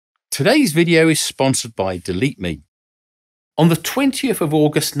Today's video is sponsored by Delete Me. On the 20th of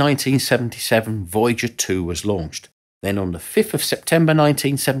August 1977, Voyager 2 was launched. Then on the 5th of September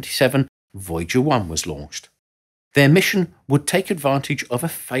 1977, Voyager 1 was launched. Their mission would take advantage of a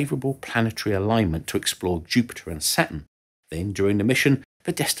favourable planetary alignment to explore Jupiter and Saturn. Then during the mission,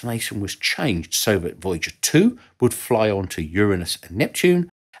 the destination was changed so that Voyager 2 would fly on to Uranus and Neptune,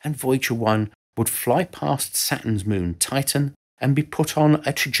 and Voyager 1 would fly past Saturn's moon Titan and be put on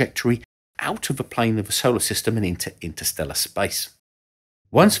a trajectory out of the plane of the solar system and into interstellar space.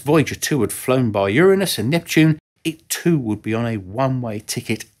 Once Voyager 2 had flown by Uranus and Neptune, it too would be on a one-way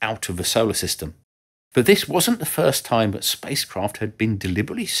ticket out of the solar system. But this wasn't the first time that spacecraft had been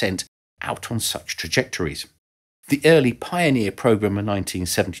deliberately sent out on such trajectories. The early Pioneer program in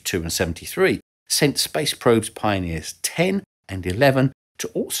 1972 and 73 sent space probes Pioneers 10 and 11 to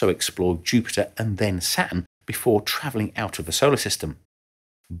also explore Jupiter and then Saturn before travelling out of the solar system.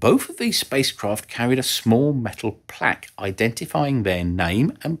 Both of these spacecraft carried a small metal plaque identifying their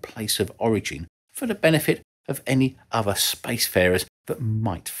name and place of origin for the benefit of any other spacefarers that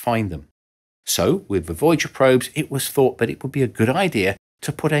might find them. So, with the Voyager probes, it was thought that it would be a good idea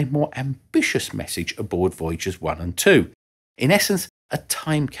to put a more ambitious message aboard Voyagers 1 and 2. In essence, a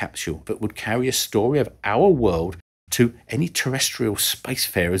time capsule that would carry a story of our world to any terrestrial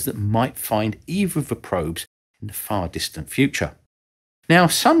spacefarers that might find either of the probes in the far distant future. Now,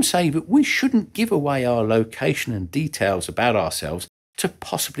 some say that we shouldn't give away our location and details about ourselves to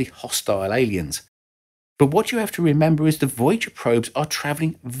possibly hostile aliens. But what you have to remember is the Voyager probes are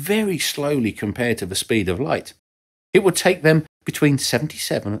travelling very slowly compared to the speed of light. It would take them between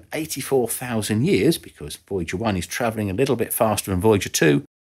 77 and 84,000 years, because Voyager 1 is travelling a little bit faster than Voyager 2,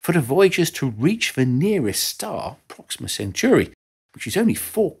 for the Voyagers to reach the nearest star, Proxima Centauri, which is only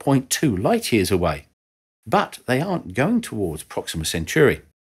 4.2 light years away. But they aren't going towards Proxima Centauri.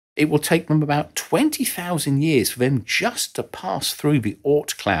 It will take them about 20,000 years for them just to pass through the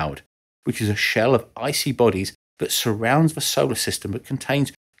Oort cloud, which is a shell of icy bodies that surrounds the solar system that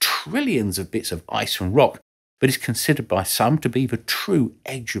contains trillions of bits of ice and rock, but is considered by some to be the true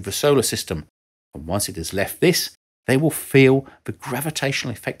edge of the solar system. And once it has left this, they will feel the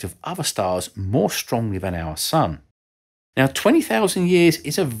gravitational effect of other stars more strongly than our Sun. Now, 20,000 years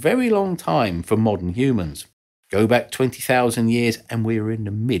is a very long time for modern humans. Go back 20,000 years and we are in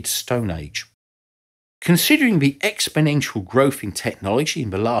the mid-Stone Age. Considering the exponential growth in technology in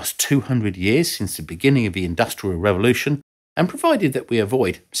the last 200 years since the beginning of the Industrial Revolution, and provided that we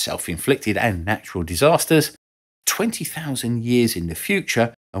avoid self-inflicted and natural disasters, 20,000 years in the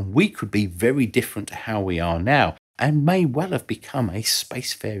future and we could be very different to how we are now and may well have become a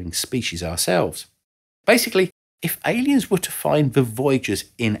spacefaring species ourselves. Basically, if aliens were to find the Voyagers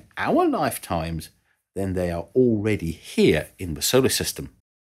in our lifetimes, then they are already here in the solar system.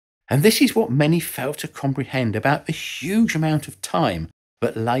 And this is what many fail to comprehend about the huge amount of time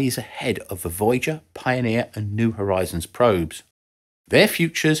that lays ahead of the Voyager, Pioneer and New Horizons probes. Their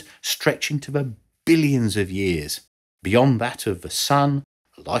futures stretch into the billions of years, beyond that of the Sun,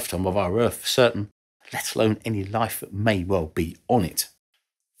 a lifetime of our Earth for certain, let alone any life that may well be on it.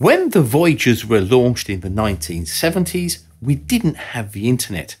 When the Voyagers were launched in the 1970s, we didn't have the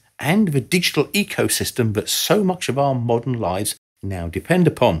internet and the digital ecosystem that so much of our modern lives now depend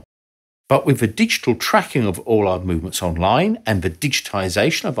upon. But with the digital tracking of all our movements online and the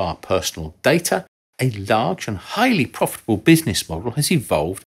digitisation of our personal data, a large and highly profitable business model has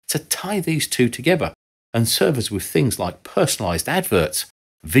evolved to tie these two together and serve us with things like personalised adverts,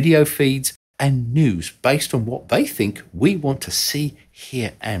 video feeds, and news based on what they think we want to see,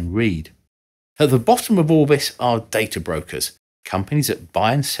 hear and read. At the bottom of all this are data brokers, companies that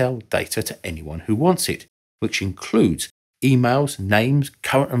buy and sell data to anyone who wants it, which includes emails, names,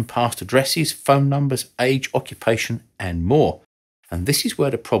 current and past addresses, phone numbers, age, occupation and more. And this is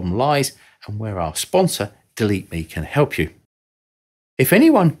where the problem lies and where our sponsor, Delete Me, can help you. If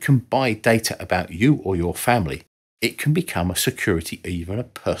anyone can buy data about you or your family, it can become a security or even a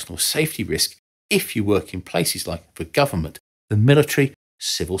personal safety risk if you work in places like the government, the military,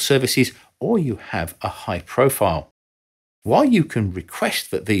 civil services, or you have a high profile. While you can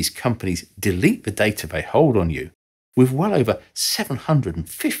request that these companies delete the data they hold on you, with well over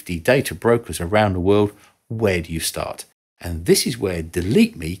 750 data brokers around the world, where do you start? And this is where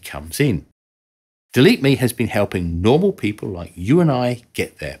Delete Me comes in. Delete Me has been helping normal people like you and I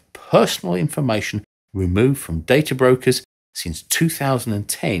get their personal information removed from data brokers since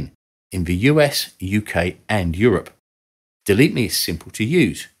 2010 in the US, UK and Europe. Delete Me is simple to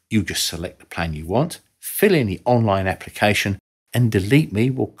use. You just select the plan you want, fill in the online application, and Delete Me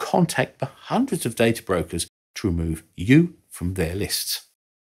will contact the hundreds of data brokers to remove you from their lists.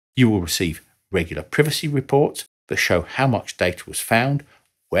 You will receive regular privacy reports that show how much data was found,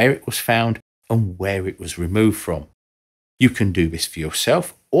 where it was found, and where it was removed from. You can do this for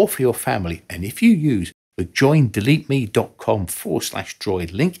yourself or for your family, and if you use the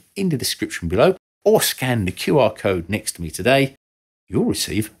joindeleteme.com/droid link in the description below, or scan the QR code next to me today, you'll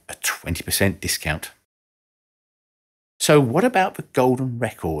receive a 20% discount. So what about the golden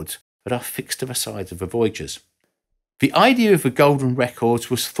records that are fixed to the sides of the Voyagers? The idea of the golden records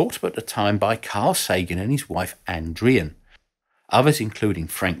was thought up at the time by Carl Sagan and his wife Adriaan. Others, including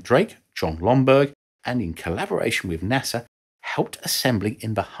Frank Drake, John Lomberg, and in collaboration with NASA, helped assembling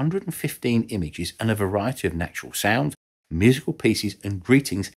in the 115 images and a variety of natural sounds, musical pieces and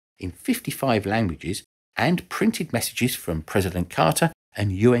greetings in 55 languages, and printed messages from President Carter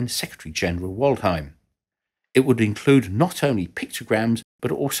and UN Secretary General Waldheim. It would include not only pictograms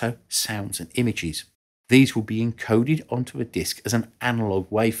but also sounds and images. These will be encoded onto a disk as an analogue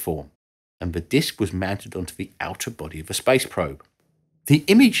waveform, and the disk was mounted onto the outer body of a space probe. The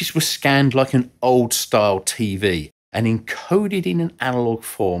images were scanned like an old-style TV and encoded in an analogue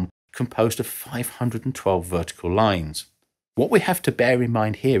form composed of 512 vertical lines. What we have to bear in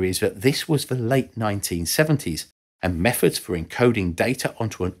mind here is that this was the late 1970s, and methods for encoding data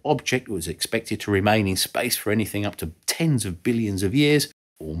onto an object that was expected to remain in space for anything up to tens of billions of years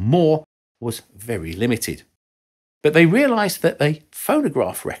or more was very limited. But they realised that a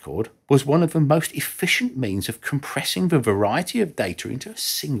phonograph record was one of the most efficient means of compressing the variety of data into a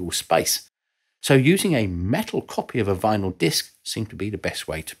single space, so using a metal copy of a vinyl disc seemed to be the best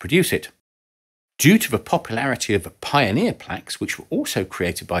way to produce it. Due to the popularity of the Pioneer plaques, which were also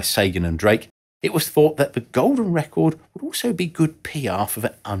created by Sagan and Drake, it was thought that the golden record would also be good PR for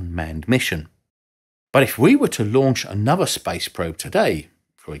the unmanned mission. But if we were to launch another space probe today,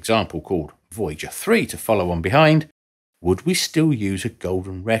 for example called Voyager 3 to follow on behind, would we still use a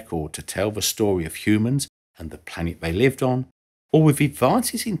golden record to tell the story of humans and the planet they lived on? Or with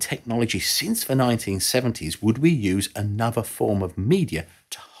advances in technology since the 1970s, would we use another form of media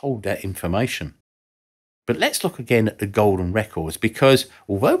to hold that information? But let's look again at the golden records, because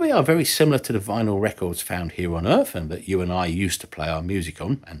although they are very similar to the vinyl records found here on Earth and that you and I used to play our music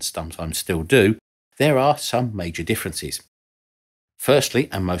on, and sometimes still do, there are some major differences. Firstly,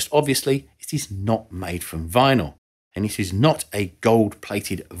 and most obviously, it is not made from vinyl, and it is not a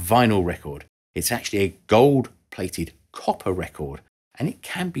gold-plated vinyl record. It's actually a gold-plated copper record, and it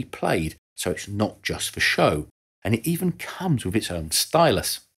can be played, so it's not just for show, and it even comes with its own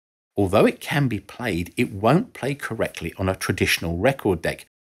stylus. Although it can be played, it won't play correctly on a traditional record deck,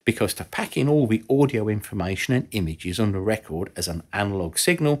 because to pack in all the audio information and images on the record as an analog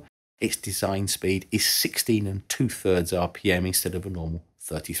signal, its design speed is 16 2/3 RPM instead of a normal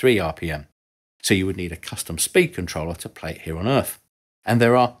 33 RPM. So you would need a custom speed controller to play it here on Earth. And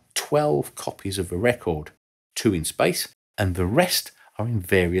there are 12 copies of the record, 2 in space, and the rest are in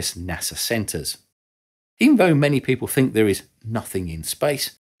various NASA centres. Even though many people think there is nothing in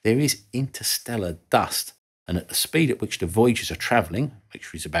space, there is interstellar dust, and at the speed at which the Voyagers are travelling,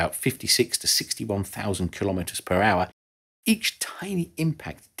 which is about 56 to 61,000 kilometres per hour, each tiny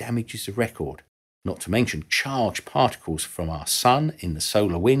impact damages the record, not to mention charged particles from our Sun in the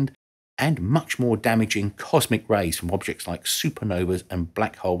solar wind, and much more damaging cosmic rays from objects like supernovas and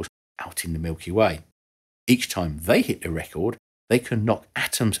black holes out in the Milky Way. Each time they hit the record, they can knock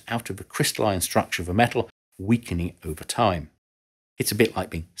atoms out of the crystalline structure of a metal, weakening it over time. It's a bit like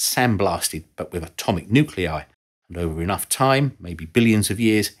being sandblasted, but with atomic nuclei, and over enough time, maybe billions of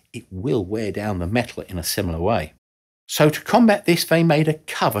years, it will wear down the metal in a similar way. So to combat this, they made a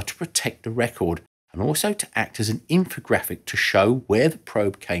cover to protect the record, and also to act as an infographic to show where the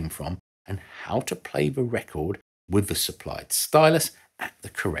probe came from and how to play the record with the supplied stylus at the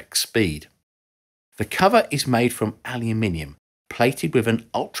correct speed. The cover is made from aluminium, plated with an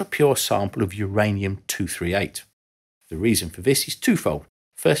ultra-pure sample of uranium-238. The reason for this is twofold.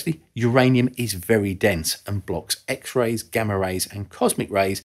 Firstly, uranium is very dense and blocks X-rays, gamma rays and cosmic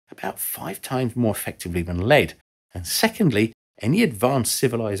rays about 5 times more effectively than lead. And secondly, any advanced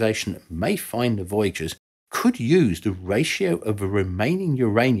civilization that may find the Voyagers could use the ratio of the remaining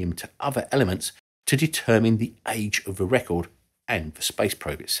uranium to other elements to determine the age of the record and the space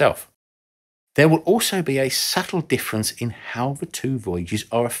probe itself. There will also be a subtle difference in how the 2 Voyagers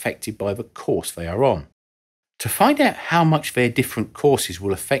are affected by the course they are on. To find out how much their different courses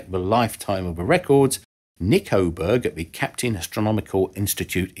will affect the lifetime of the records, Nick Oberg at the Captain Astronomical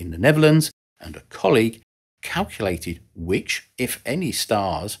Institute in the Netherlands and a colleague calculated which, if any,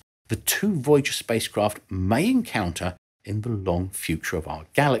 stars the 2 Voyager spacecraft may encounter in the long future of our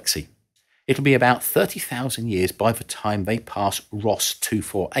galaxy. It'll be about 30,000 years by the time they pass Ross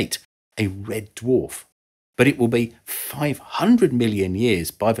 248, a red dwarf. But it will be 500 million years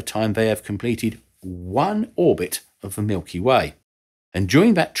by the time they have completed one orbit of the Milky Way. And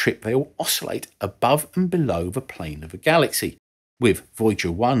during that trip they will oscillate above and below the plane of the galaxy, with Voyager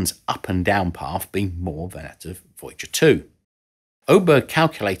 1's up and down path being more than that of Voyager 2. Oberg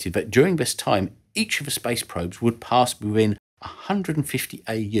calculated that during this time each of the space probes would pass within 150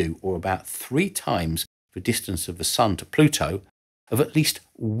 AU, or about 3 times the distance of the Sun to Pluto, of at least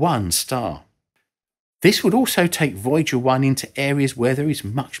one star. This would also take Voyager 1 into areas where there is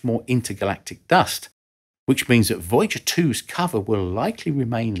much more intergalactic dust, which means that Voyager 2's cover will likely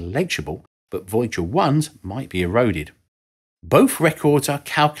remain legible, but Voyager 1's might be eroded. Both records are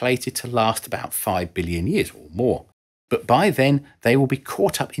calculated to last about 5 billion years or more, but by then they will be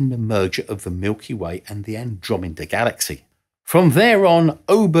caught up in the merger of the Milky Way and the Andromeda Galaxy. From there on,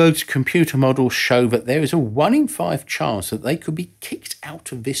 Oberg's computer models show that there is a 1 in 5 chance that they could be kicked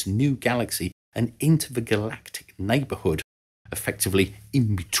out of this new galaxy and into the galactic neighbourhood, effectively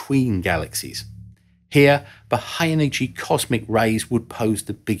in between galaxies. Here, the high-energy cosmic rays would pose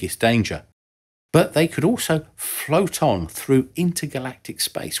the biggest danger, but they could also float on through intergalactic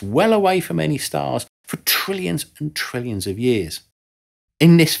space, well away from any stars, for trillions and trillions of years.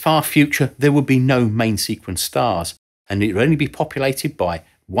 In this far future, there would be no main sequence stars, and it would only be populated by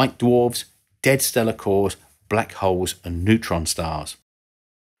white dwarfs, dead stellar cores, black holes and neutron stars.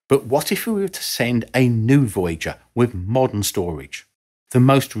 But what if we were to send a new Voyager with modern storage? The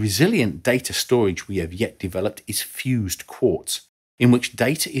most resilient data storage we have yet developed is fused quartz, in which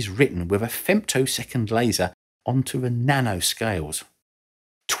data is written with a femtosecond laser onto the nanoscales.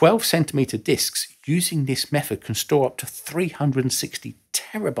 12 centimetre disks using this method can store up to 360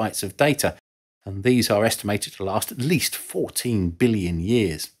 terabytes of data, and these are estimated to last at least 14 billion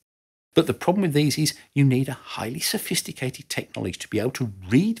years. But the problem with these is you need a highly sophisticated technology to be able to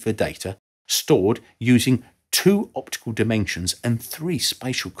read the data stored using 2 optical dimensions and 3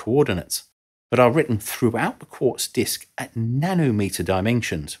 spatial coordinates that are written throughout the quartz disk at nanometer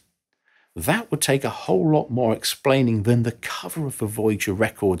dimensions. That would take a whole lot more explaining than the cover of the Voyager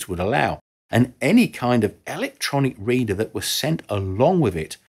records would allow, and any kind of electronic reader that was sent along with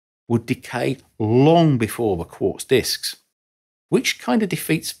it would decay long before the quartz disks, which kind of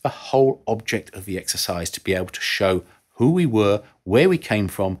defeats the whole object of the exercise, to be able to show who we were, where we came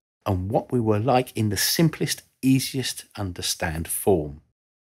from, and what we were like in the simplest, easiest to understand form.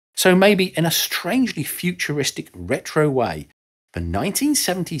 So maybe in a strangely futuristic retro way, the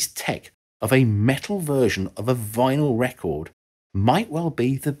 1970s tech of a metal version of a vinyl record might well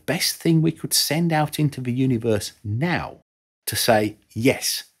be the best thing we could send out into the universe now to say,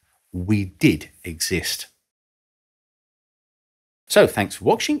 yes, we did exist. So thanks for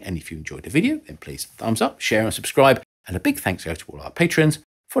watching, and if you enjoyed the video, then please thumbs up, share and subscribe, and a big thanks go to all our patrons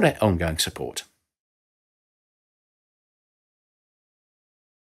for their ongoing support.